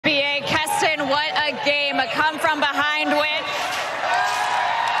what a game. A come from behind win.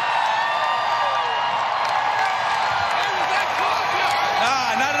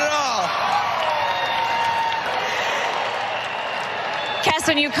 Not at all.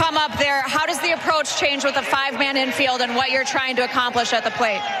 Keston, you come up there. How does the approach change with a 5-man infield and what you're trying to accomplish at the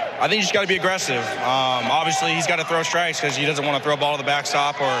plate? I think you just got to be aggressive. Obviously, he's got to throw strikes because he doesn't want to throw a ball to the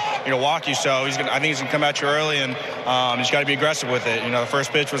backstop or walk you. So I think he's gonna come at you early, and you just got to be aggressive with it. The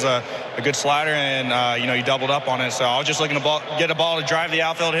first pitch was a good slider, and he doubled up on it. So I was just looking to get a ball to drive the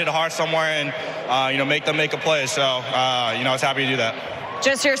outfield, hit it hard somewhere, and make them make a play. So I was happy to do that.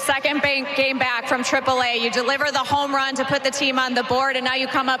 Just your second game back from AAA. You deliver the home run to put the team on the board, and now you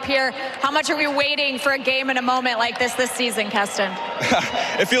come up here. How much are we waiting for a game and a moment like this season, Keston?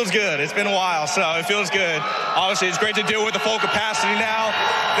 It feels good. It's been a while, so it feels good. Obviously, it's great to do it with the full capacity now.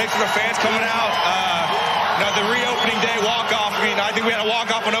 Thanks for the fans coming out. The reopening day walk-off. I think we had a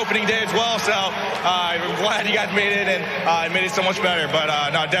walk-off on opening day as well, so I'm glad you guys made it, and it made it so much better. But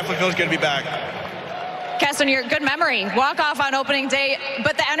it definitely feels good to be back. Keston, your good memory. Walk off on opening day,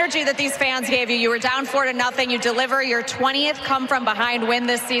 but the energy that these fans gave you, you were down 4-0. You deliver your 20th come from behind win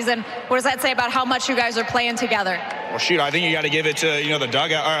this season. What does that say about how much you guys are playing together? Well, shoot, I think you got to give it to the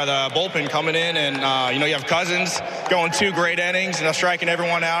dugout or the bullpen coming in, and you have Cousins going 2 great innings and striking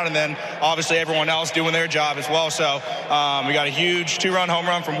everyone out, and then obviously everyone else doing their job as well. So we got a huge 2-run home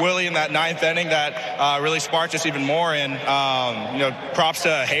run from Willie in that 9th inning that really sparked us even more. And props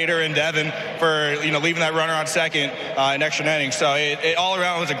to Hader and Devin for leaving that runner on second in extra innings. So it all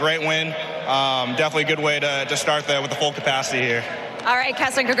around was a great win. Definitely a good way to start with the full capacity here. All right,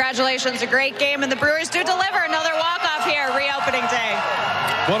 Keston, congratulations. A great game, and the Brewers do deliver another walk-off here, reopening day.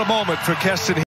 What a moment for Keston.